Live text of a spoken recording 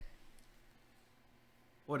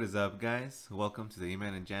What is up, guys? Welcome to the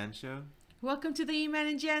Emman and Jan show. Welcome to the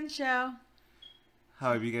Emman and Jan show.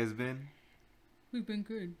 How have you guys been? We've been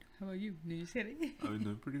good. How about you? No, just kidding. I've been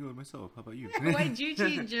doing pretty good myself. How about you? Why'd you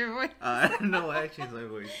change your voice? I don't know why I changed my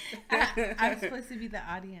voice. I'm supposed to be the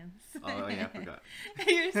audience. Oh, yeah, I forgot.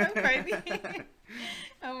 You're so funny.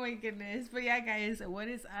 Oh my goodness. But yeah, guys, what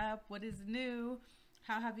is up? What is new?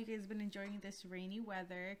 How have you guys been enjoying this rainy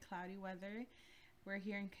weather, cloudy weather? We're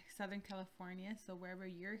here in Southern California, so wherever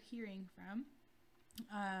you're hearing from,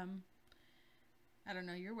 I don't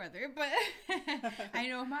know your weather, but I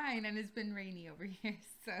know mine, and it's been rainy over here.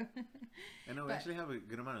 So I know we actually have a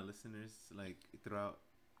good amount of listeners, like throughout,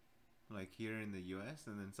 like here in the U.S.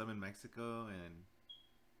 and then some in Mexico, and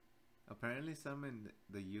apparently some in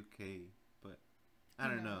the UK. But I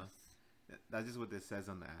don't know. That's just what it says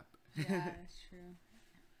on the app. Yeah, it's true.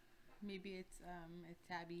 Maybe it's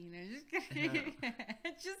Tabby. No, just kidding.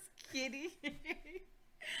 Just kidding.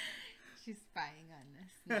 She's spying on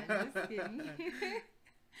us. No, just kidding.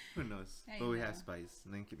 Who knows? I But we know. have spies.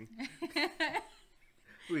 No, I'm kidding.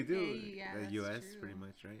 We do. Yeah, The that's U.S. true. pretty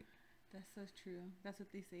much, right? That's so true. That's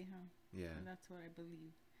what they say, huh? Yeah. And that's what I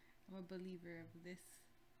believe. I'm a believer of this.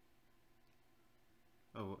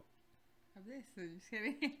 Oh, Of this. I'm just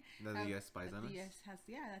kidding. that the U.S. spies that on the us? U.S. has,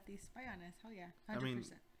 that they spy on us. Hell yeah. 100%. I mean,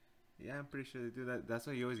 yeah, I'm pretty sure they do that. That's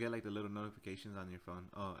why you always get like the little notifications on your phone.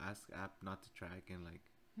 Oh, ask app not to track and like,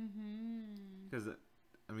 because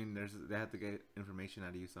I mean, they have to get information out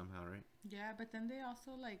of you somehow, right? Yeah, but then they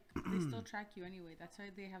also they still track you anyway. That's why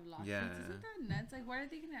they have lawsuits. Yeah. Isn't that nuts? Like, why are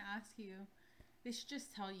they gonna ask you? They should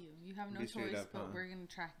just tell you you have no Be straight choice, up, but huh? we're gonna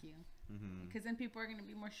track you. Because then people are gonna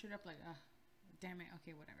be more straight up, like, oh, damn it,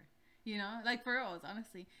 okay, whatever. You know, like for reals,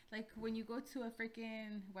 honestly. Like when you go to a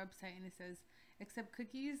freaking website and it says accept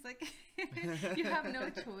cookies, like you have no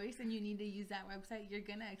choice and you need to use that website. You're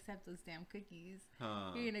gonna accept those damn cookies.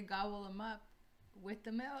 Huh. You're gonna gobble them up with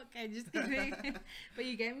the milk. I just kidding. But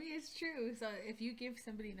you get me? It's true. So if you give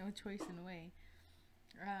somebody no choice in a way,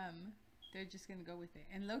 they're just gonna go with it.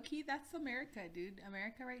 And low key, that's America, dude.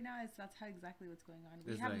 America right now that's how exactly what's going on.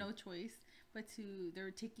 We It's have like- no choice, but they're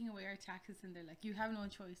taking away our taxes, and they're like, you have no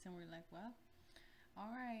choice, and we're like, well, all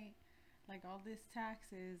right. Like all this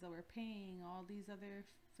taxes that we're paying, all these other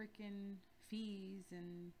freaking fees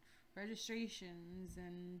and registrations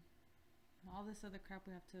and all this other crap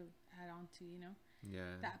we have to add on to, you know?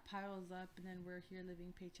 Yeah. That piles up, and then we're here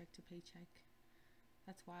living paycheck to paycheck.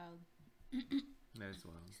 That's wild. That's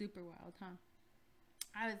wild. Super wild, huh?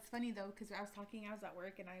 It's funny though, because I was at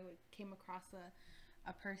work, and I came across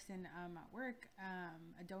a person at work,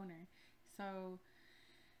 a donor. So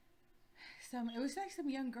it was like some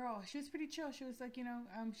young girl. She was pretty chill. She was like,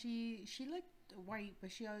 she looked white,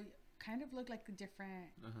 but she kind of looked like a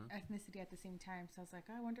different ethnicity at the same time. So I was like,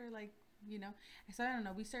 I wonder, like, so I don't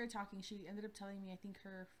know. We started talking. She ended up telling me, I think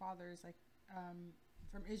her father is like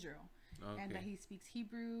from Israel. Okay. And that he speaks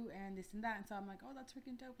Hebrew and this and that. And so I'm like, oh, that's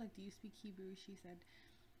freaking dope. Like, do you speak Hebrew? She said,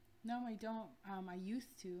 no, I don't. I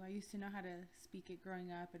used to. I used to know how to speak it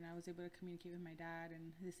growing up, and I was able to communicate with my dad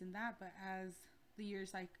and this and that. But as the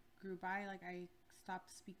years grew by, I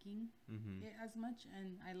stopped speaking it as much,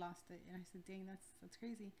 and I lost it. And I said, dang, that's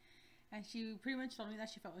crazy. And she pretty much told me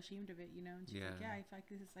that she felt ashamed of it, And she's like, yeah, I feel like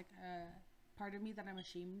this is like a part of me that I'm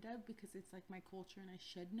ashamed of, because it's like my culture and I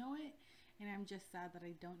should know it. And I'm just sad that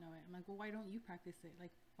I don't know it. I'm like, well, why don't you practice it? Like,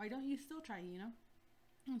 why don't you still try,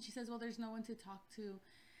 And she says, well, there's no one to talk to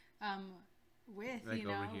with, Like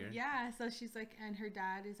over here? Yeah, so she's like, and her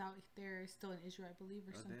dad is out there still in Israel, I believe,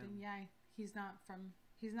 or something. Damn. Yeah, he's not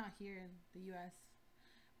here in the U.S.,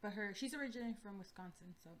 but she's originally from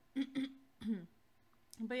Wisconsin, so.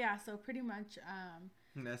 But yeah, so pretty much,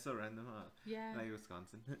 That's so random, huh? yeah. Like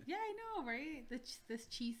Wisconsin. Yeah, I know, right? This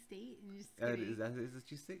cheese state. And just Is it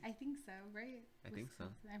cheese steak? I think so, right? I think so.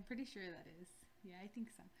 I'm pretty sure that is. Yeah, I think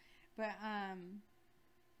so. But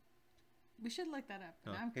we should look that up.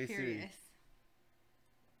 Oh. I'm Hey, Siri. curious.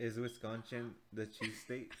 Is Wisconsin the cheese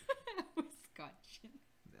state? Wisconsin.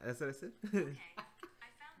 That's what I said. Okay, I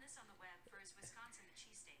found this on the web for is Wisconsin the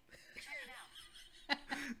cheesesteak. Check it out.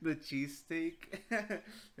 The cheese steak.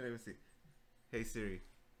 Let me see. Hey Siri.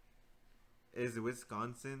 Is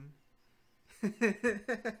Wisconsin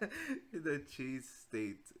the cheese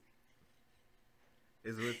state?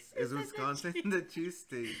 Is Wisconsin the cheese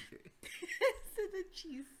state? Is it the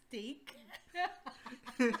cheese steak?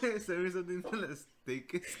 Send me something from the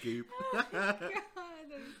steak escape. Oh my god,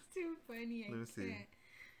 that's too funny. Let me see.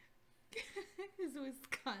 Is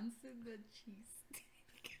Wisconsin the cheese steak?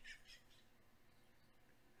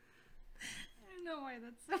 I don't know why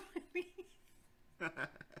that's so funny.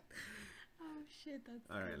 Oh shit, that's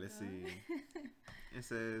All right, good, let's though. see. It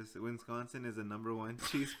says Wisconsin is the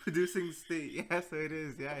 #1 cheese producing state. Yeah, so it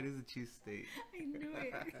is. Yeah, it is a cheese state. I knew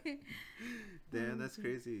it. Damn, that's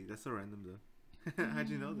crazy. That's so random though. How'd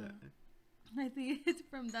you know that? I think it's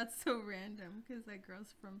from That's So Random because that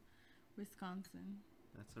girl's from Wisconsin.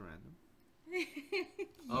 That's so random.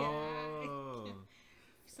 Yeah. Oh,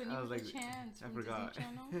 Sunny I was with like, a Chance I from forgot. Disney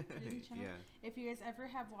Channel. Disney Channel. Yeah. If you guys ever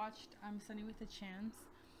have watched Sunny with a Chance,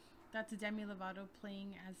 that's Demi Lovato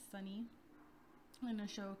playing as Sunny in a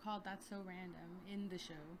show called That's So Random in the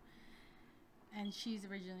show. And she's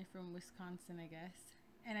originally from Wisconsin, I guess.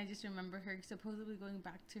 And I just remember her supposedly going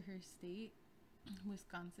back to her state,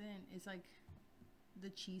 Wisconsin, is like the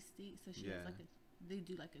cheese state. So she has like they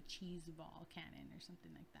do like a cheese ball cannon or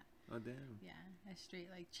something like that. Oh damn. Yeah, a straight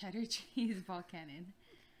like cheddar cheese ball cannon.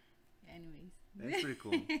 Anyways. That's pretty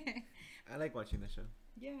cool. I like watching the show.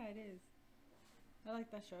 Yeah, it is. I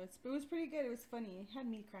like that show. It was pretty good. It was funny. It had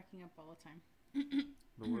me cracking up all the time.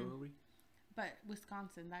 But where were we? But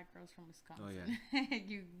Wisconsin, that girl's from Wisconsin. Oh yeah.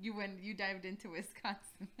 you dived into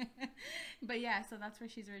Wisconsin. But yeah, so that's where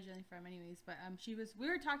she's originally from anyways. But we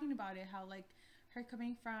were talking about it, how like her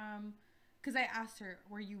coming from, because I asked her,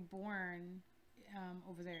 were you born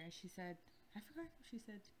over there? And she said, I forgot what she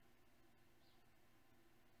said.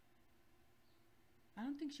 I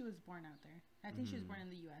don't think she was born out there. I think she was born in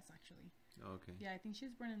the U.S. actually. Oh, okay. Yeah, I think she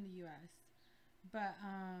was born in the U.S. But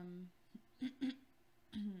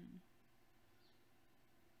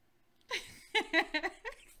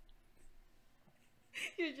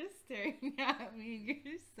you're just staring at me.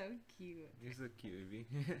 You're so cute. You're so cute, baby.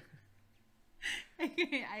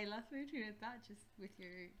 I lost my train of thought just with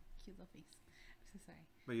your cute little face. I'm so sorry.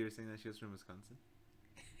 But you were saying that she was from Wisconsin?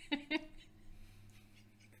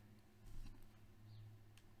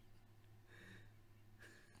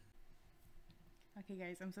 Okay,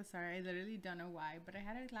 guys, I'm so sorry. I literally don't know why, but I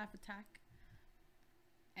had a laugh attack,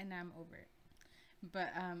 and I'm over it.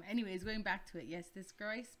 But anyways, going back to it, yes, this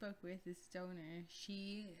girl I spoke with, this donor,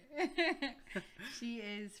 she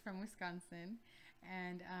is from Wisconsin,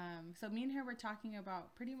 and so me and her were talking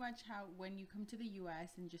about pretty much how when you come to the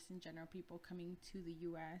U.S. and just in general, people coming to the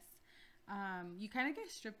U.S., you kind of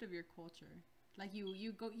get stripped of your culture. Like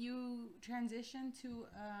you transition to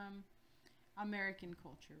American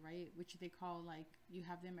culture, right? Which they call like you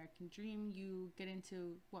have the American dream. You get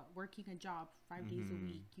into working a job 5 days a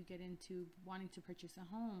week. You get into wanting to purchase a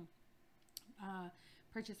home,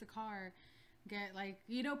 purchase a car, get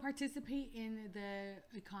participate in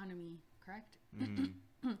the economy, correct?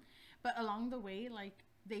 But along the way, like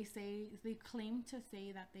they claim to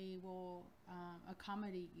say that they will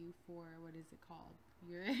accommodate you for what is it called?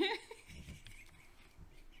 Your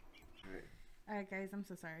Alright, guys, I'm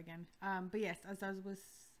so sorry again. But yes, as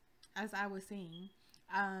I was saying,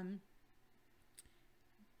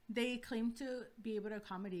 they claim to be able to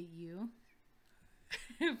accommodate you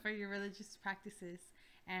for your religious practices.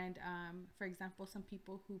 And for example, some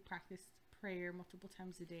people who practice prayer multiple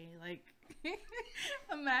times a day, like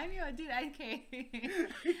Emmanuel, dude, I can't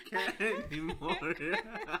anymore.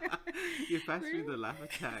 You passed me the laugh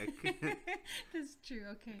attack. That's true.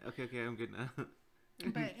 Okay. Okay, I'm good now.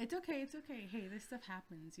 But it's okay. Hey, this stuff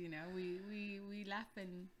happens, you know. We laugh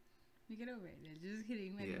and we get over it. Just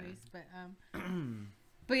kidding, anyways. Yeah.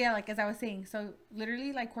 But yeah, like as I was saying, so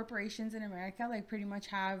literally, like corporations in America, like pretty much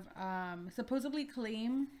have supposedly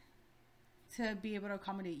claim to be able to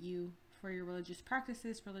accommodate you for your religious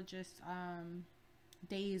practices, religious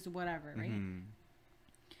days, whatever, right?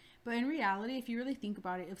 But in reality, if you really think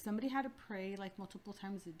about it, if somebody had to pray like multiple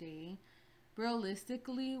times a day,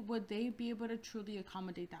 realistically, would they be able to truly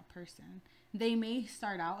accommodate that person? They may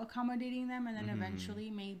start out accommodating them and then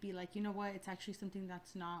eventually may be like, you know what, it's actually something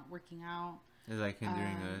that's not working out. It's like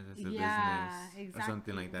hindering us as a business exactly, or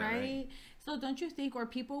something like that, right? So don't you think, or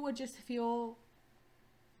people would just feel,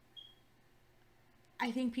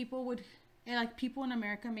 I think people would, like people in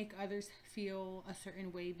America make others feel a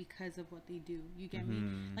certain way because of what they do. You get me?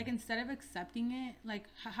 Like instead of accepting it, like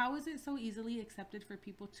how is it so easily accepted for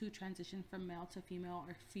people to transition from male to female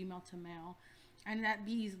or female to male and that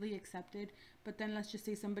be easily accepted? But then let's just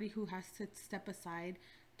say somebody who has to step aside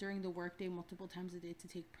during the workday multiple times a day to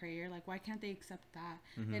take prayer, like why can't they accept that?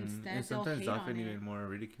 Instead, and sometimes they'll hate often on even it. more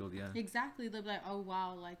ridiculed. Yeah, Exactly. They'll be like, oh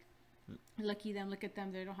wow, like lucky them, look at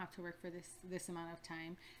them, they don't have to work for this amount of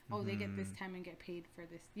time. Oh, they get this time and get paid for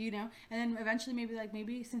this, you know. And then eventually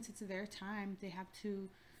maybe since it's their time, they have to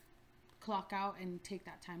clock out and take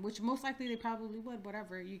that time, which most likely they probably would,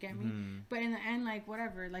 whatever, you get me. But in the end, like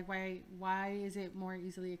whatever, like why is it more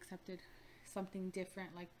easily accepted something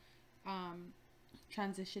different? Like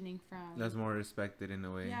transitioning from. That's more respected in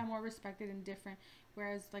a way. Yeah, more respected and different.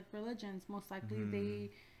 Whereas like religions, most likely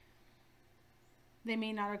they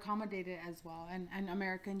may not accommodate it as well, and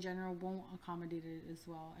America in general won't accommodate it as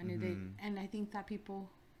well. And I think that people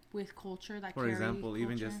with culture that for carry example, culture,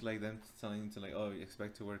 even just like them telling you to like, oh, you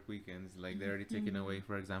expect to work weekends, like they're already taking away,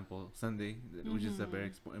 for example, Sunday, which is a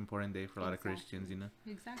very important day for a lot of Christians, you know.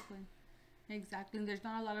 Exactly. And there's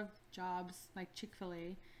not a lot of jobs like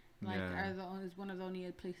Chick-fil-A, like is one of the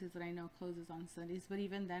only places that I know closes on Sundays. But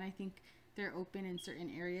even then, I think they're open in certain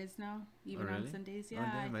areas now, even on Sundays. Yeah,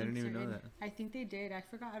 I didn't even know that. I think they did. I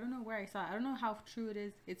forgot. I don't know where I saw it. I don't know how true it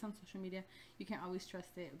is. It's on social media. You can't always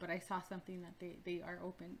trust it. But I saw something that they are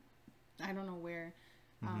open. I don't know where,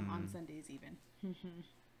 on Sundays even.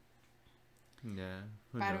 Yeah.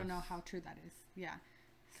 But I don't know how true that is. Yeah.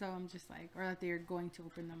 So I'm just like, or that they're going to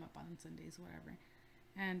open them up on Sundays, whatever.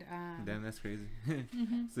 And damn, that's crazy.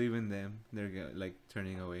 So even them, they're like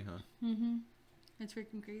turning away, huh? It's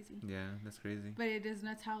freaking crazy. Yeah, that's crazy. But it is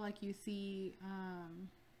nuts how like you see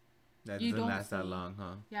that doesn't last that long,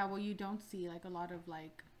 huh? Yeah, well, you don't see like a lot of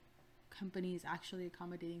like companies actually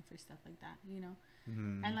accommodating for stuff like that, you know.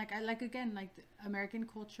 And like again, like American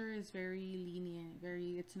culture is very lenient,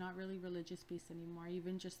 it's not really religious based anymore.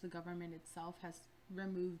 Even just the government itself has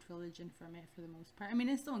removed religion from it for the most part. I mean,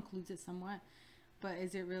 it still includes it somewhat, but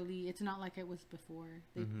is it really? It's not like it was before.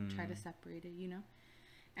 They try to separate it, you know.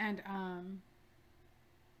 And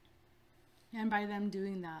by them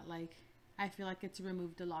doing that, like, I feel like it's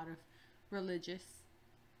removed a lot of religious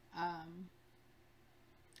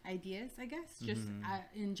ideas, I guess. Just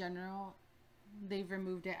in general, they've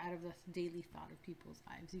removed it out of the daily thought of people's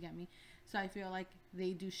lives. You get me? So I feel like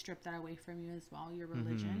they do strip that away from you as well, your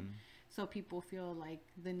religion. So people feel like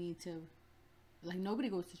the need to, like, nobody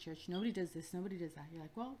goes to church, nobody does this, nobody does that. You're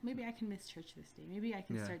like, well, maybe I can miss church this day. Maybe I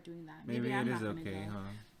can start doing that. Maybe I'm it not is gonna okay, go. huh?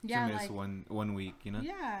 Yeah, to miss like, one week, you know?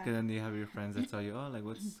 Yeah. Because then you have your friends that tell you, oh, like,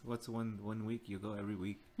 what's one week? You go every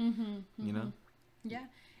week, you know? Yeah.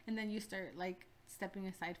 And then you start, like, stepping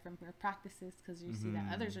aside from your practices because you see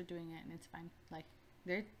that others are doing it and it's fine. Like,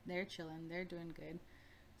 they're chilling, they're doing good.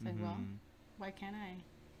 It's like, well, why can't I?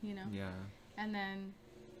 You know? Yeah. And then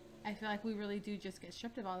I feel like we really do just get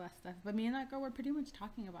stripped of all that stuff. But me and that girl were pretty much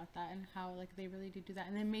talking about that and how, like, they really do that.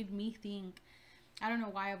 And it made me think, I don't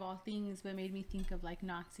know why of all things, but it made me think of, like,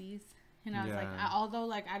 Nazis. And I was like, although,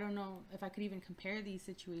 like, I don't know if I could even compare these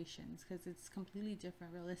situations because it's completely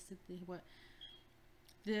different realistically what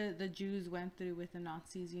the Jews went through with the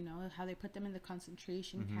Nazis, you know, how they put them in the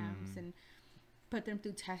concentration camps and put them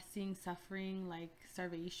through testing, suffering, like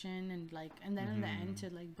starvation, and then in the end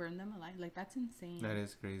to like burn them alive. Like, that's insane. That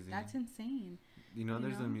is crazy. That's insane. You know,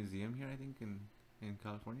 there's a museum here, I think, in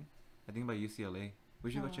California. I think by UCLA.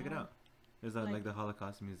 We should go check it out. There's like the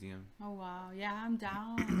Holocaust Museum. Oh wow, yeah, I'm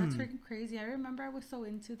down. That's freaking crazy. I remember I was so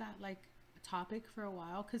into that like topic for a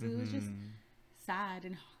while because it was just sad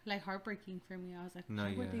and like heartbreaking for me. I was like,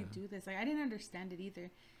 why would they do this? Like, I didn't understand it either.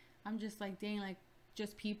 I'm just like, dang, like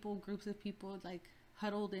just groups of people like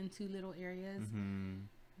huddled into little areas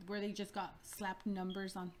where they just got slapped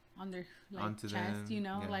numbers on their like onto chest, them. you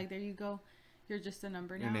know, like there you go, you're just a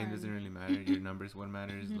number now. Your name doesn't really matter. Your number's what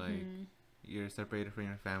matters. Like, you're separated from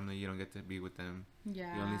your family. You don't get to be with them.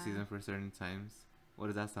 Yeah. You only see them for certain times. What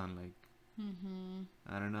does that sound like?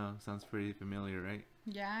 I don't know. Sounds pretty familiar, right?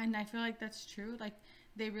 Yeah, and I feel like that's true. Like,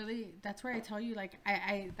 they really, that's where I tell you, like,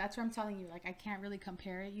 I that's where I'm telling you, like, I can't really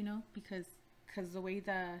compare it, you know, because the way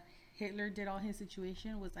the Hitler did all his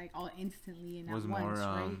situation was, like, all instantly and at once, right? It was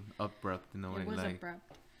more abrupt in a way. It was like,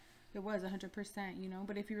 abrupt. It was 100%, you know.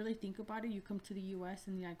 But if you really think about it, you come to the U.S.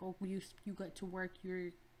 and you're like, oh, you get to work,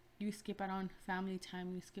 you skip out on family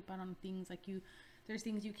time, you skip out on things, like there's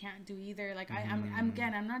things you can't do either. Like,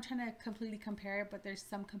 I'm not trying to completely compare it, but there's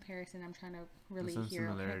some comparison I'm trying to really some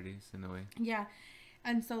hear. Similarities in a way. Yeah.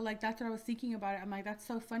 And so, like, that's what I was thinking about it. I'm like, that's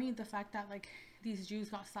so funny, the fact that, like, these Jews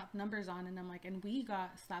got slapped numbers on, and I'm like, and we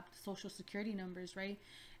got slapped social security numbers, right?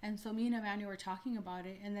 And so me and Emmanuel were talking about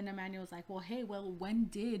it, and then Emmanuel was like, well, hey, when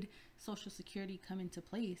did social security come into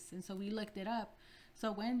place? And so we looked it up.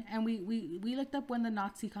 So we looked up when the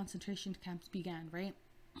Nazi concentration camps began, right?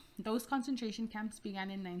 Those concentration camps began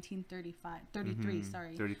in 1933,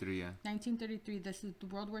 sorry. 33, yeah. 1933. This is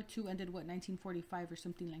World War II ended, 1945 or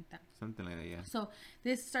something like that. Something like that, yeah. So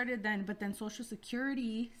this started then, but then Social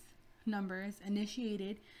Security numbers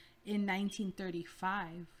initiated in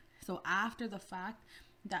 1935. So after the fact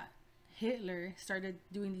that Hitler started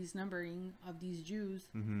doing these numbering of these Jews,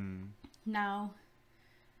 now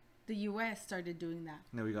the U.S. started doing that.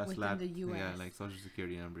 No, we got within slapped. the U.S. Yeah, like social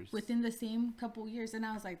security numbers. Within the same couple years. And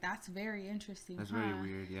I was like, that's very interesting. That's very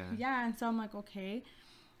weird, yeah. Yeah, and so I'm like, okay.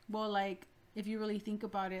 Well, like, if you really think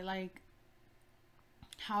about it, like,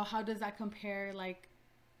 how does that compare? Like,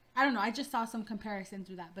 I don't know. I just saw some comparison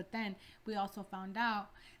through that. But then we also found out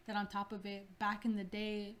that on top of it, back in the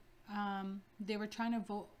day, they were trying to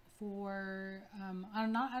vote for, I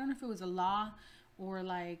don't know if it was a law or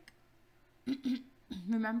like,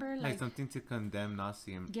 remember? Like something to condemn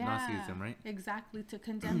Nazism, right? Exactly. To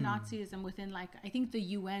condemn Nazism within like, I think the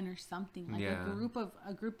UN or something. Like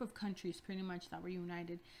a group of countries pretty much that were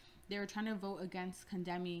united. They were trying to vote against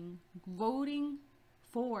voting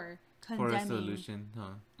for condemning. For a solution,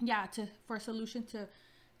 huh? Yeah, for a solution to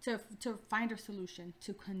find a solution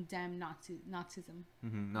to condemn Nazism.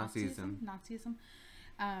 Mm-hmm. Nazism.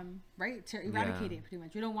 Right? To eradicate it, pretty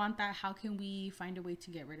much. We don't want that. How can we find a way to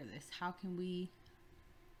get rid of this? How can we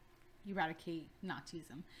eradicate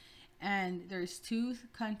Nazism? And there's 2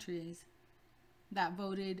 countries that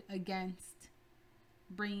voted against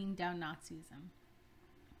bringing down Nazism.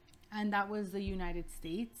 And that was the United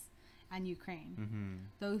States and Ukraine. Mm-hmm.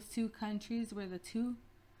 Those 2 countries were the 2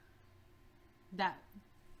 that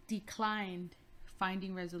declined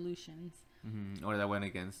finding resolutions. Mm-hmm. Or that went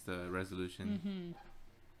against the resolution.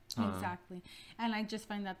 Mm-hmm. Exactly. And I just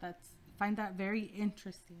find that very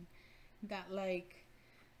interesting. That like...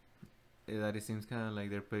 that it seems kind of like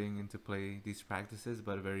they're putting into play these practices,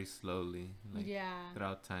 but very slowly. Like,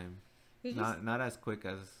 throughout time. Not as quick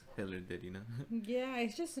as Hitler did, you know? Yeah,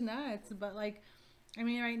 it's just nuts. But like, I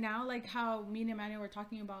mean, right now, like how me and Emmanuel were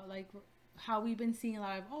talking about, like how we've been seeing a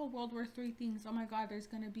lot of, World War III things. Oh my God, there's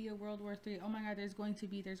going to be a World War III. Oh my God, there's going to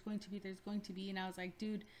be. And I was like,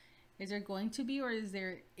 dude, is there going to be, or is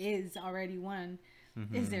there already one?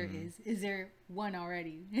 Mm-hmm. Is there one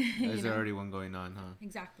already? Is there already one going on, huh?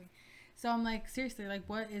 Exactly. So I'm like, seriously, like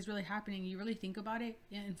what is really happening? You really think about it?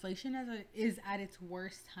 Yeah, inflation is at its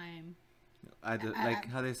worst time. Like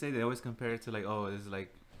how they say, they always compare it to like, it's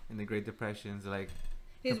like in the Great Depressions, like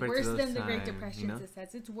it's worse than the Great Depressions. You know? It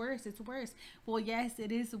says it's worse. Well, yes,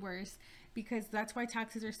 it is worse because that's why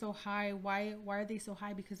taxes are so high. Why are they so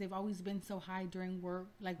high? Because they've always been so high during war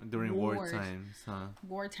times, huh?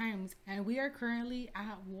 War times, and we are currently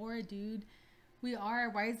at war, dude. We are.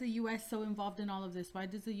 Why is the U.S. so involved in all of this? Why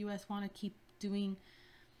does the U.S. want to keep doing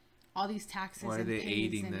all these taxes? Why are they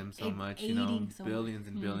aiding them so much? Billions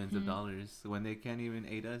and billions of dollars when they can't even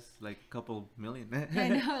aid us like a couple million. I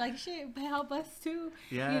know, like shit, help us too.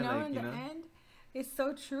 Yeah, in the end, it's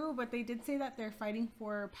so true. But they did say that they're fighting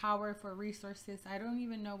for power, for resources. I don't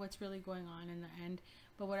even know what's really going on in the end.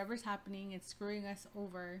 But whatever's happening, it's screwing us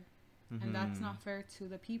over, and that's not fair to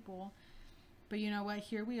the people. But you know what?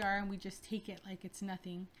 Here we are, and we just take it like it's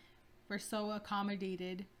nothing. We're so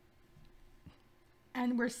accommodated.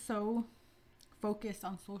 And we're so focused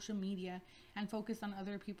on social media and focused on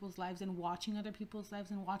other people's lives and watching other people's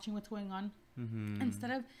lives and watching what's going on. Mm-hmm.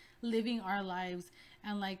 Instead of living our lives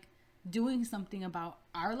and like doing something about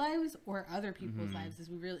our lives or other people's lives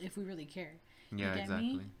if we really care. Yeah,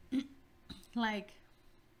 exactly. Like,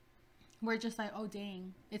 we're just like, oh,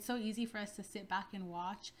 dang. It's so easy for us to sit back and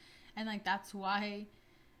watch. And like, that's why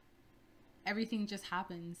everything just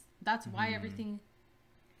happens. That's why everything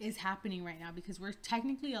is happening right now, because we're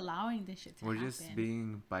technically allowing this shit to happen. We're just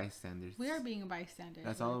being bystanders. We are being bystanders.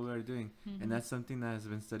 That's all we're doing. And that's something that has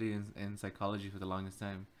been studied in psychology for the longest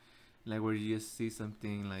time. Like, where you just see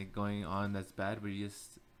something like going on that's bad, where you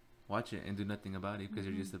just watch it and do nothing about it because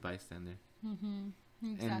you're just a bystander.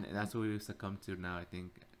 Exactly. And that's what we've succumbed to now, I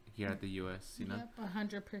think, here at the U.S., you know? Yep,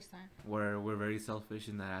 100%. Where we're very selfish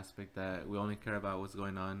in that aspect, that we only care about what's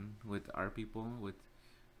going on with our people, with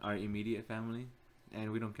our immediate family,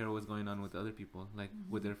 and we don't care what's going on with other people, like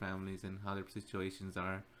with their families and how their situations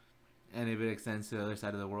are. And if it extends to the other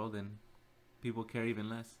side of the world, then people care even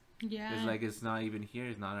less. Yeah. It's like, it's not even here.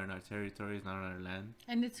 It's not on our territory. It's not on our land.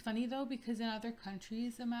 And it's funny, though, because in other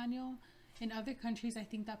countries, Emmanuel, I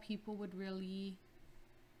think that people would really,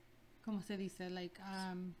 como se dice, like,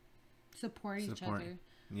 support each other.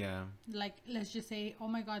 Yeah. Like, let's just say, oh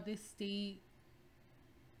my God, this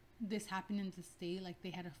happened in the state. Like,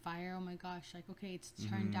 they had a fire. Oh my gosh. Like, okay, it's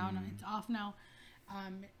turned down. It's off now.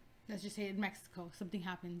 Let's just say in Mexico, something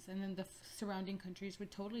happens, and then the surrounding countries would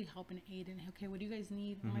totally help and aid. And okay, what do you guys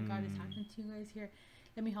need? Oh my God, this happened to you guys here.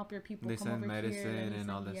 Let me help your people. They send medicine and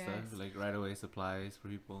all that stuff, like right away supplies for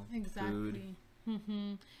people. Exactly.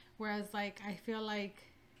 Food. Whereas, like, I feel like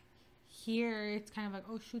here it's kind of like,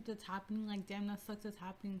 oh shoot, that's happening. Like, damn, that sucks. That's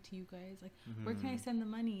happening to you guys. Like, where can I send the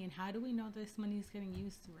money, and how do we know this money is getting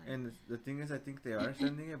used right? And the thing is, I think they are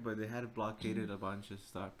sending it, but they had blockaded a bunch of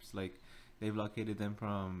stops. Like, they blockaded them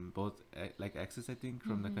from both like exits, I think,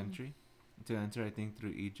 from the country to enter. I think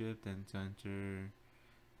through Egypt and to enter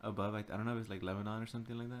above. I don't know if it's like Lebanon or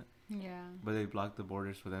something like that. Yeah. But they blocked the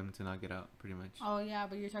borders for them to not get out, pretty much. Oh yeah,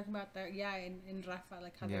 but you're talking about that. Yeah, in Rafah,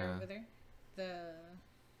 like how they're over there, the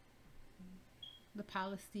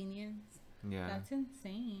Palestinians. Yeah. That's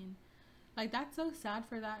insane. Like, that's so sad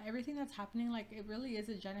for that. Everything that's happening, like, it really is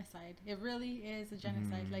a genocide. It really is a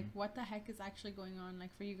genocide. Like, what the heck is actually going on?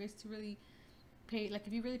 Like, for you guys to really pay, like,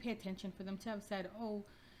 if you really pay attention, for them to have said, oh,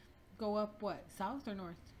 go up, what, south or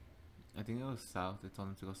north? I think it was south. They told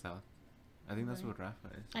them to go south. I think that's what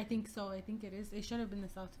Rafah is. I think so. I think it is. It should have been the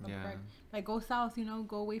south. Yeah. Correct. Like, go south, you know,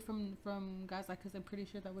 go away from Gaza, because I'm pretty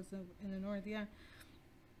sure that was in the north, yeah.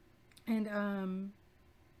 And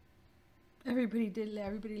everybody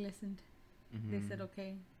listened. They said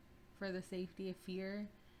okay for the safety of fear,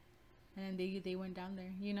 and they went down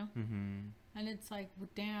there, you know. And it's like, well,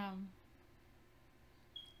 damn.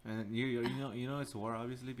 And you know it's war,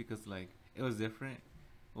 obviously, because like it was different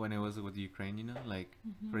when it was with Ukraine, you know. Like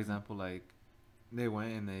for example, like they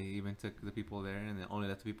went and they even took the people there, and they only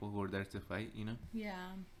let the people who were there to fight, you know. Yeah.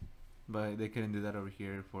 But they couldn't do that over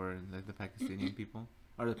here for like the Pakistani people.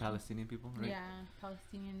 Or the Palestinian people, right? Yeah,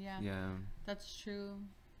 Palestinian, yeah. Yeah. That's true.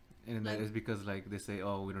 And like, that is because, like, they say,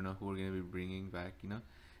 oh, we don't know who we're going to be bringing back, you know?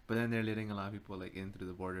 But then they're letting a lot of people, like, in through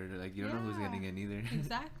the border. They're like, you don't know who's getting in either.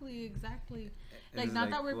 Exactly. Like,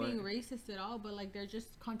 not that we're being racist at all, but, like, they're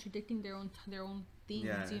just contradicting their own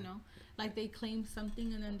things, you know? Like, they claim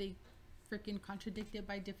something and then they freaking contradict it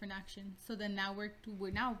by different actions. So then now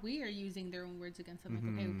we are using their own words against them. Like,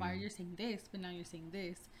 okay, why are you saying this, but now you're saying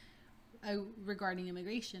this? Regarding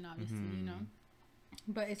immigration, obviously, you know,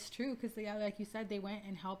 but it's true because like you said, they went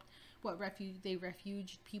and helped they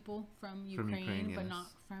refuged people from Ukraine, but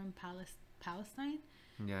not from Palestine.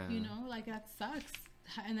 Yeah, you know, like that sucks.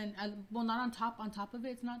 And then well, not on top of it,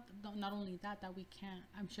 it's not only that we can't.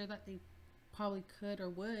 I'm sure that they probably could or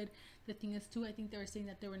would. The thing is too, I think they were saying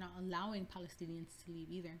that they were not allowing Palestinians to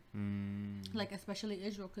leave either, like especially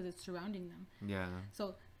Israel, because it's surrounding them. Yeah,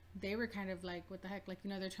 so they were kind of like, what the heck, like, you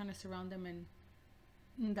know, they're trying to surround them, and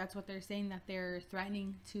that's what they're saying, that they're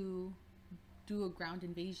threatening to do a ground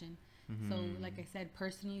invasion. So like I said,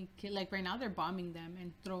 personally, like right now they're bombing them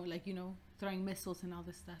and throwing missiles and all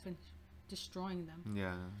this stuff and destroying them.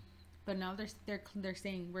 Yeah. But now they're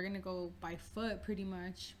saying we're gonna go by foot pretty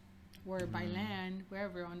much, or by land,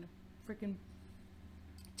 wherever, on freaking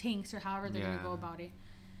tanks or however they're gonna go about it,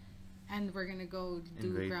 and we're gonna go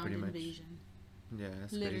do ground invasion. Yeah,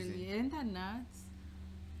 that's literally crazy. Isn't that nuts?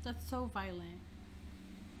 That's so violent.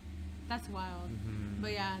 That's wild.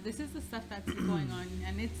 But yeah, this is the stuff that's going on,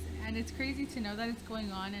 and it's crazy to know that it's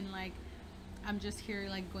going on, and like I'm just here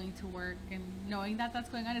like going to work and knowing that that's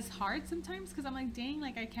going on. It's hard sometimes because I'm like, dang,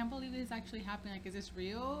 like I can't believe this actually happened. Like, is this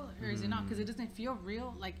real or is it not? Because it doesn't feel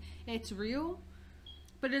real. Like, it's real,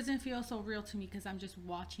 but it doesn't feel so real to me because I'm just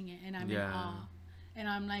watching it and I'm in awe, and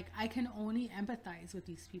I'm like, I can only empathize with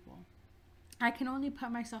these people. I can only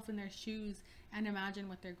put myself in their shoes and imagine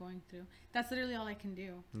what they're going through. That's literally all I can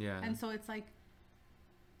do. Yeah. And so it's like,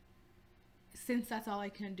 since that's all I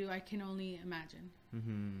can do, I can only imagine.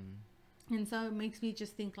 And so it makes me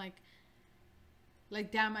just think like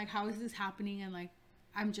damn, like how is this happening? And like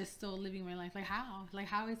I'm just still living my life. Like how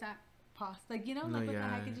is that possible? Like, you know, like what the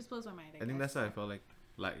heck? It just blows my mind. I think that's how I felt like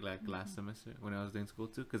last semester when I was doing school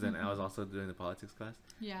too, because then I was also doing the politics class.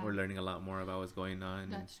 Yeah, we're learning a lot more about what's going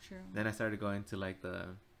on. That's true. Then I started going to like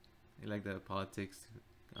the politics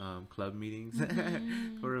club meetings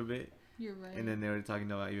for a bit. You're right. And then they were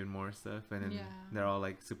talking about even more stuff, and then they're all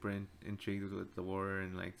like super intrigued with the war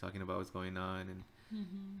and like talking about what's going on and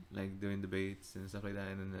like doing debates and stuff like that.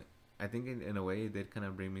 And then I think in a way it did kind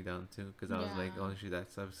of bring me down too, because I was like, oh shit,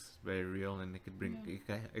 that stuff's very real and it could bring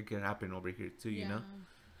it could happen over here too, you know.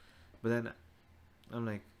 But then I'm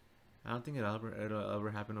like, I don't think it'll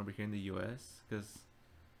ever happen over here in the U.S. because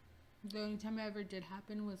the only time it ever did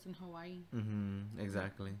happen was in Hawaii.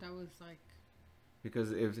 Exactly. That was like,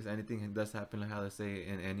 because if anything does happen, like how they say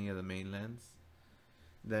in any of the mainlands,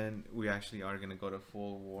 then we actually are gonna go to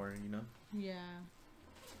full war, you know. Yeah.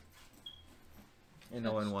 And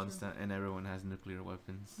no one wants that, and everyone has nuclear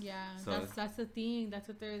weapons. Yeah, so that's the thing.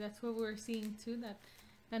 That's what we're seeing too.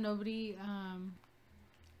 That nobody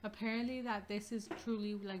apparently that this is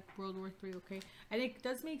truly like World War III. Okay, and it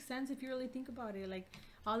does make sense if you really think about it. Like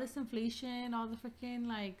all this inflation, all the freaking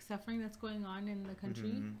like suffering that's going on in the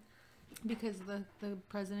country. because the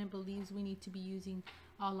president believes we need to be using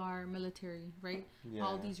all our military, right? Yeah.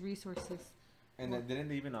 All these resources. And then didn't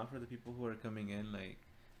they even offer the people who are coming in, like,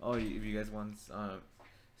 oh, if you guys want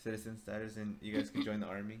citizen status, and you guys can join the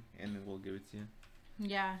army, and we'll give it to you.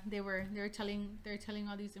 Yeah, they're telling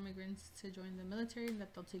all these immigrants to join the military, and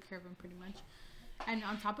that they'll take care of them pretty much. And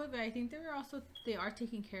on top of it, I think they are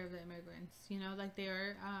taking care of the immigrants. You know, like they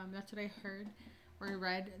are. That's what I heard or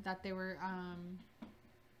read, that they were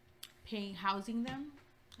housing them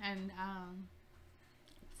and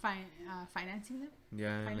financing them.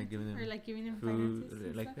 Yeah, like giving them food,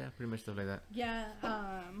 finances, like yeah, pretty much stuff like that. Yeah,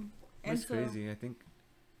 it's crazy. I think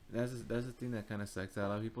that's the thing that kind of sucks. That a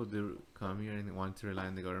lot of people do come here and want to rely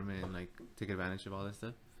on the government and like take advantage of all this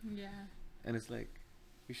stuff. Yeah. And it's like,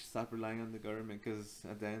 we should stop relying on the government, because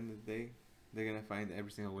at the end of the day, they're gonna find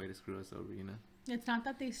every single way to screw us over. You know. It's not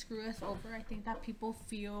that they screw us over. I think that people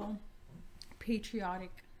feel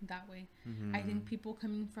patriotic that way. Mm-hmm. I think people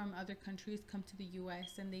coming from other countries come to the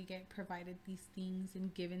U.S. and they get provided these things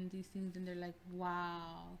and given these things, and they're like,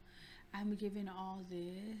 wow, I'm given all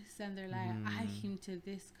this, and they're like, I came to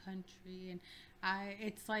this country, and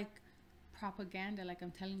it's like propaganda, like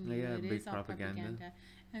I'm telling you, yeah, it big is all propaganda,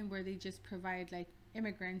 and where they just provide like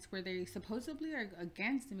immigrants, where they supposedly are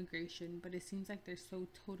against immigration, but it seems like they're so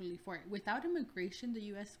totally for it. Without immigration, the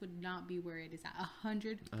U.S. would not be where it is at.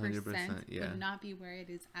 100% would not be where it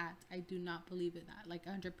is at. I do not believe it that, like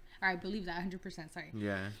 100, or I believe that 100%. Sorry.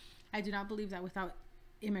 Yeah. I do not believe that without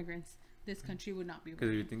immigrants, this country would not be.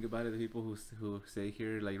 Because if you think about it, the people who stay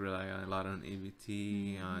here like rely a lot on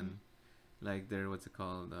ABT, on like their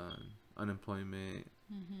unemployment,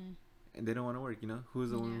 and they don't want to work. You know,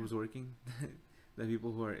 who's the one who's working? The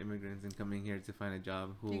people who are immigrants and coming here to find a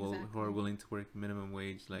job, who are willing to work minimum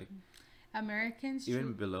wage, like Americans,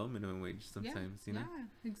 even below minimum wage sometimes. You know.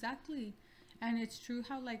 Yeah, exactly. And it's true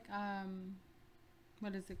how like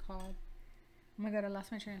what is it called? Oh my god, I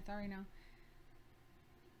lost my train of thought right now.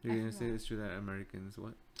 You're gonna say it's true that Americans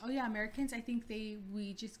what? Oh yeah, Americans. I think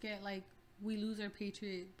we just get like, we lose our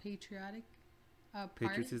patriotism,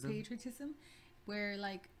 where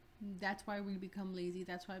like that's why we become lazy.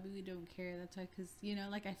 That's why we don't care. That's why, because you know,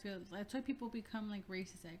 like I feel that's why people become like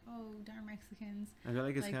racist, like, oh, darn Mexicans. I feel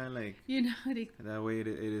like it's kind of like, you know, that way it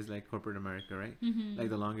is like corporate America, right? Like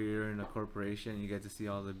the longer you're in a corporation, you get to see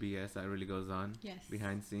all the BS that really goes on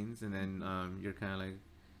behind scenes, and then you're kind of like,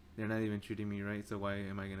 they're not even treating me right, so why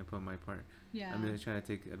am I gonna put my part? Yeah, I'm gonna try to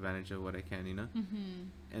take advantage of what I can, you know.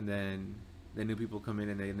 And then the new people come in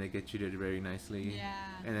and they get treated very nicely. Yeah.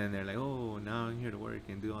 And then they're like, oh, now I'm here to work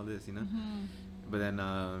and do all this, you know. But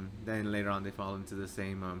then later on they fall into the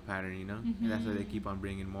same pattern, you know. And that's why they keep on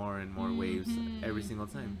bringing more and more waves every single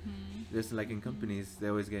time. Just like in companies, they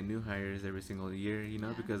always get new hires every single year, you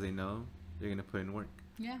know, because they know they're gonna put in work.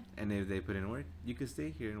 Yeah. And if they put in work, you could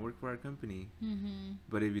stay here and work for our company.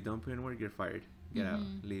 But if you don't put in work, you're fired. Get out,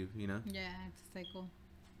 leave, you know. Yeah, it's a cycle.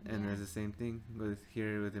 And there's the same thing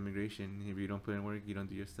with immigration. If you don't put in work, you don't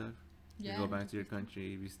do your stuff. You go back to your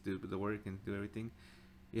country. If you do the work and do everything,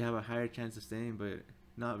 you have a higher chance of staying, but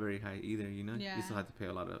not very high either, you know. You still have to pay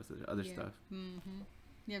a lot of other stuff.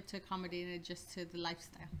 You have to accommodate it just to the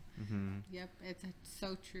lifestyle. Yep, it's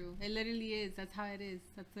so true. It literally is. That's how it is.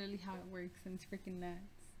 That's literally how it works, and it's freaking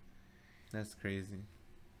nuts. That's crazy.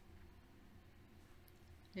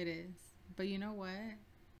 It is. But you know what?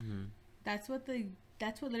 That's what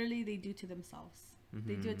literally they do to themselves.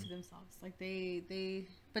 They do it to themselves. Like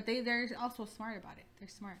they're also smart about it.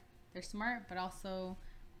 They're smart, but also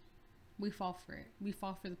we fall for it. We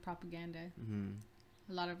fall for the propaganda.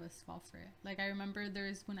 A lot of us fall for it. Like I remember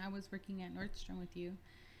when I was working at Nordstrom with you,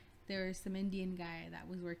 there was some Indian guy that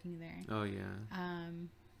was working there. Oh yeah.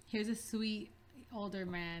 He was a sweet older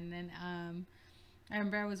man, and I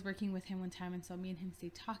remember I was working with him one time, and so me and him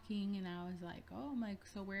stayed talking, and I was like, oh, I'm like,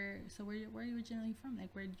 so where are you originally from? Like,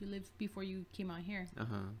 where did you live before you came out here?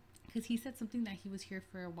 Because he said something that he was here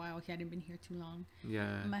for a while. He hadn't been here too long.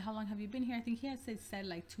 Yeah. I'm like, how long have you been here? I think he had said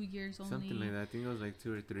like 2 years only. Something like that. I think it was like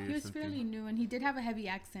 2 or 3 He was something. fairly new, and he did have a heavy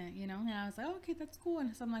accent, you know? And I was like, oh, okay, that's cool.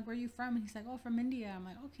 And so I'm like, where are you from? And he's like, oh, from India. I'm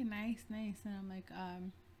like, okay, nice. And I'm like,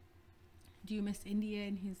 do you miss India?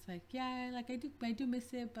 And he's like, yeah, like I do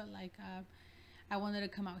miss it, but like, I wanted to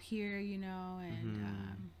come out here, you know, and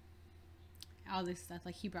all this stuff.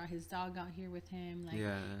 Like, he brought his dog out here with him. Like,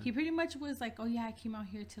 he pretty much was like, oh, yeah, I came out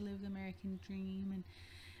here to live the American dream and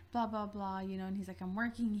blah, blah, blah, you know. And he's like, I'm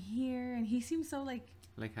working here. And he seems so, like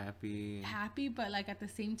happy, but, like, at the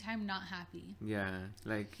same time, not happy. Yeah.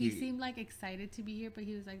 Like, he seemed, like, excited to be here, but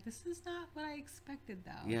he was like, this is not what I expected,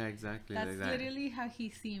 though. Yeah, exactly. That's literally how he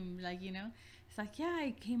seemed. Like, you know, it's like, yeah,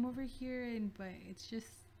 I came over here, but it's just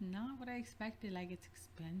not what I expected. Like, it's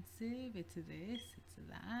expensive. It's this. It's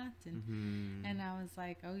that. And Mm-hmm. and I was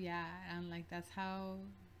like, oh yeah. I'm like, that's how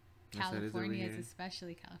That's how it is over California is, here.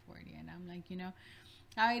 especially California. And I'm like,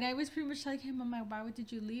 I was pretty much like him. I'm like, why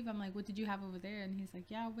did you leave? I'm like, what did you have over there? And he's like,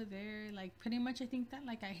 yeah, over there. Like, pretty much, I think that,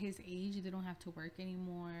 like, at his age, they don't have to work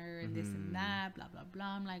anymore and this and that, blah, blah,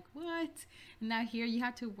 blah. I'm like, what? And now here, you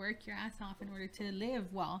have to work your ass off in order to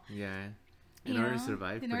live well. Yeah. In order to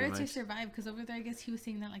survive, in order to survive, because over there, I guess he was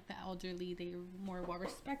saying that, like, the elderly, they're more well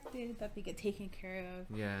respected, that they get taken care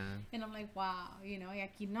of. Yeah. And I'm like, wow,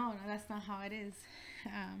 no, that's not how it is.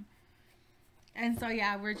 And so,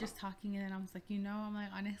 yeah, we're just talking, and then I was like, I'm like,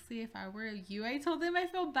 honestly, if I were you, I told him I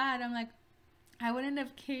feel bad. I'm like, I wouldn't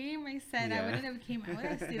have came. I said, I wouldn't have came. I would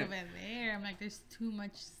have stayed over there. I'm like, there's too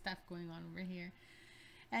much stuff going on over here.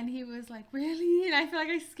 And he was like, really? And I feel like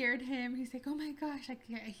I scared him. He's like, oh my gosh. Like,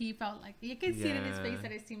 he felt like, you can see it in his face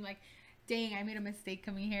that it seemed like, dang, I made a mistake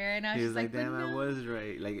coming here. And I was just like, damn, no. I was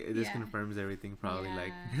right. Like, this confirms everything, probably.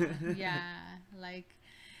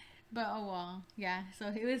 But oh well, yeah. So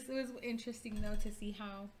it was interesting though to see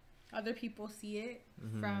how other people see it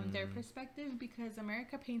from their perspective, because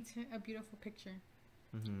America paints a beautiful picture.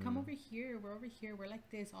 Come over here. We're over here. We're like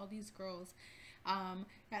this. All these girls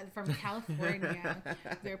from California,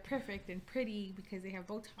 they're perfect and pretty because they have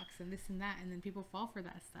Botox and this and that, and then people fall for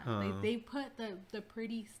that stuff. They put the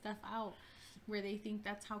pretty stuff out where they think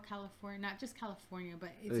that's how California, not just California,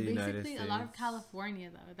 but it's basically a lot of California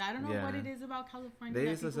though. I don't know what it is about California. They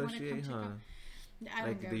just associate,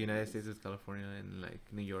 like the United States with California and like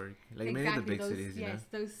New York, like many of the big cities. Yes,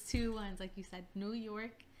 those two ones, like you said, New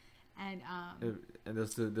York and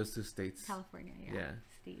those two states. California,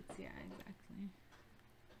 states, exactly.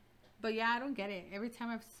 But yeah, I don't get it. Every time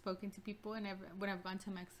I've spoken to people and when I've gone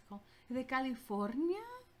to Mexico, is it California?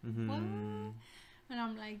 What? And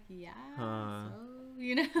I'm like,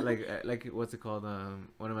 so, like what's it called?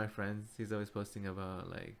 One of my friends, he's always posting about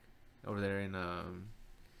like over there in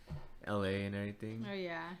LA and everything. Oh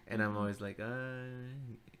yeah. And I'm always like,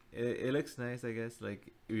 it looks nice, I guess.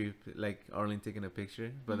 Like like Arlene taking a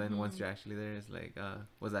picture, but then once you're actually there, it's like,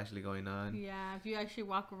 what's actually going on? Yeah, if you actually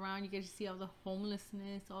walk around, you get to see all the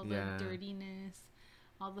homelessness, all the dirtiness,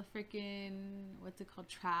 all the freaking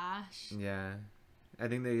trash. Yeah. I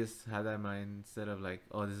think they just have that mindset of like,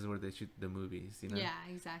 oh, this is where they shoot the movies, Yeah,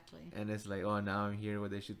 exactly. And it's like, oh, now I'm here where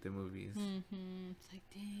they shoot the movies. It's like,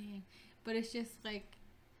 dang. But it's just like,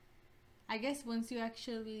 I guess once you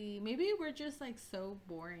actually, maybe we're just like so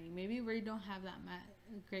boring. Maybe we don't have that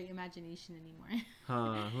great imagination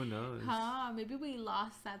anymore. Who knows? Maybe we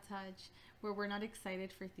lost that touch where we're not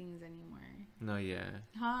excited for things anymore. No, yeah.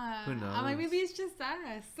 Who knows? I'm like, maybe it's just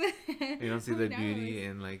us. You don't see the beauty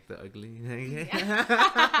in like the ugly.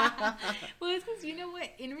 Well, it's because you know what?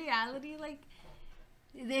 In reality, like,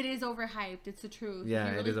 it is overhyped. It's the truth. Yeah,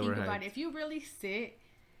 if you really it is think overhyped. about it. If you really sit,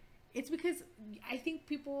 it's because I think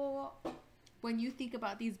people, when you think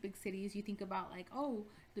about these big cities, you think about like, oh,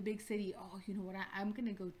 the big city. Oh, you know what? I'm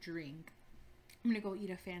gonna go drink. I'm going to go eat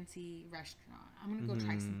a fancy restaurant. I'm going to go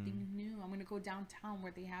try something new. I'm going to go downtown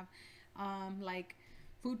where they have, like,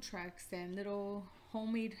 food trucks and little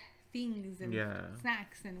homemade things and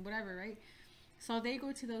snacks and whatever, right? So they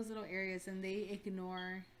go to those little areas and they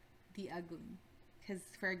ignore the ugly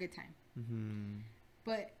for a good time.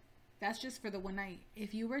 But that's just for the one night.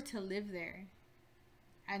 If you were to live there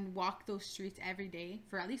and walk those streets every day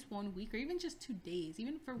for at least 1 week or even just 2 days,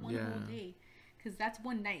 even for one whole day, because that's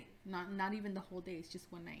one night, not even the whole day. It's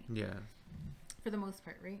just one night. Yeah. For the most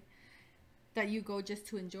part, right? That you go just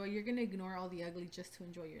to enjoy. You're gonna ignore all the ugly just to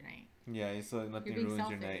enjoy your night. Yeah, so nothing ruins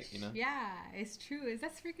selfish. Your night, Yeah, it's true.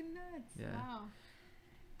 That's freaking nuts. Yeah. Wow.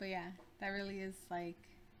 But yeah, that really is like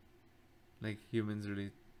humans really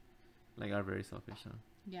are very selfish, huh?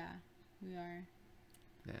 Yeah, we are.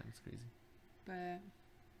 Yeah, it's crazy. But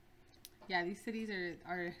yeah, these cities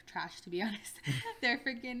are trash, to be honest. They're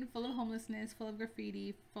freaking full of homelessness, full of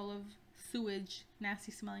graffiti, full of sewage,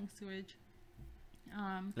 nasty smelling sewage.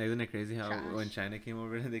 Isn't it crazy how when China came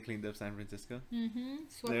over, they cleaned up San Francisco?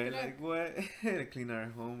 They're like, what? Clean our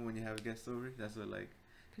home when you have guests over? That's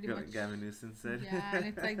what Gavin Newsom said. Yeah, and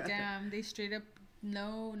it's like, damn, they straight up,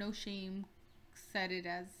 no shame, said it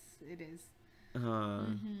as it is.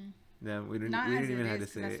 Yeah, we didn't even have to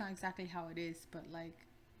say that's it. Not exactly how it is, but like,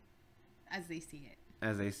 as they see it.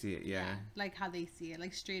 As they see it, yeah. Like how they see it,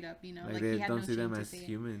 like straight up, Like they don't see them as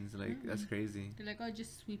humans. Like that's crazy. They're like, oh,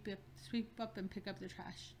 just sweep up and pick up the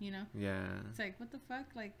trash, Yeah. It's like, what the fuck?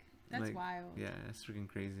 Like, that's wild. Yeah, that's freaking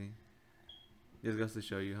crazy. Just goes to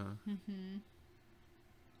show you, huh?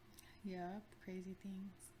 Yep, crazy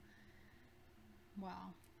things.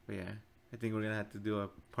 Wow. But yeah, I think we're gonna have to do a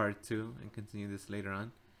part 2 and continue this later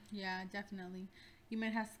on. Yeah, definitely.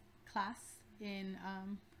 Emman has class in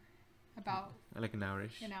about Like an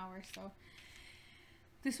hour-ish. an hour. So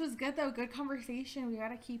this was good though. Good conversation. We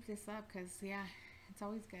gotta keep this up because it's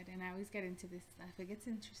always good, and I always get into this stuff. It gets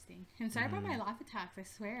interesting. And sorry about my laugh attacks. I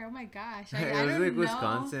swear. Oh my gosh. I It was don't like know.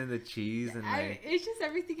 Wisconsin, the cheese, and like. It's just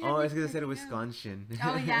everything. Oh, had I me was gonna say cracking up. Wisconsin.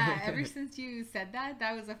 Oh yeah. Ever since you said that,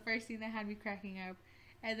 that was the first thing that had me cracking up.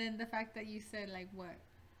 And then the fact that you said like what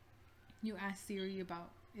you asked Siri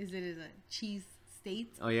about, is it a cheese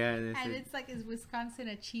state? Oh yeah, and It's like, is Wisconsin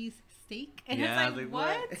a cheese steak? And Yeah, I it's was like,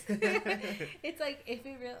 like, what? what? It's like, if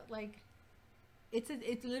it real like,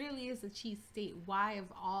 it literally is a cheese state. Why of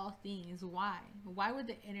all things? Why would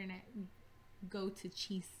the internet go to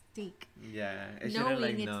cheese steak? Yeah, it knowing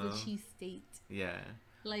like, it's no. the cheese state. Yeah.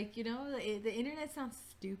 Like, you know, the internet sounds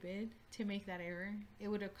stupid to make that error. It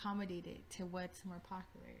would accommodate it to what's more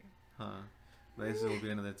popular. Huh. But this will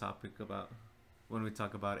be another topic about when we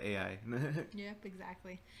talk about AI. Yep,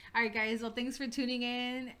 exactly. All right, guys. Well, thanks for tuning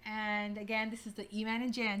in. And again, this is the Emman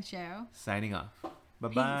and Jan show. Signing off.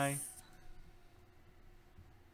 Bye-bye. Peace.